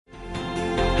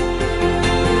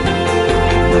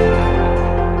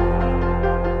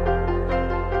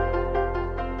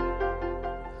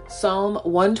Psalm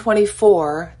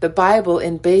 124, the Bible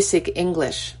in Basic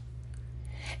English.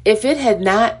 If it had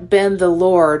not been the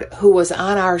Lord who was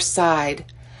on our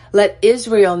side, let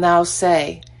Israel now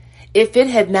say, if it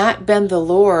had not been the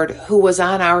Lord who was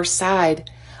on our side,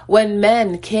 when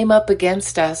men came up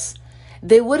against us,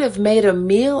 they would have made a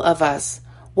meal of us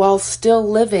while still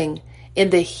living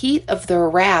in the heat of their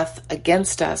wrath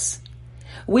against us.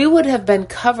 We would have been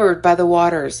covered by the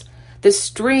waters. The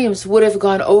streams would have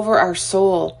gone over our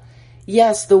soul.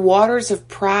 Yes, the waters of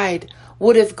pride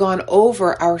would have gone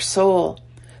over our soul.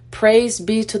 Praise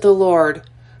be to the Lord,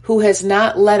 who has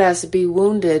not let us be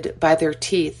wounded by their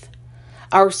teeth.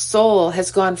 Our soul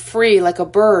has gone free like a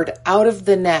bird out of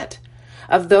the net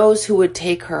of those who would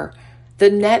take her. The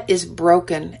net is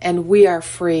broken, and we are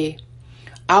free.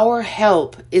 Our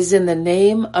help is in the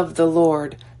name of the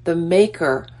Lord, the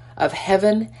maker of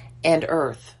heaven and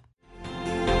earth.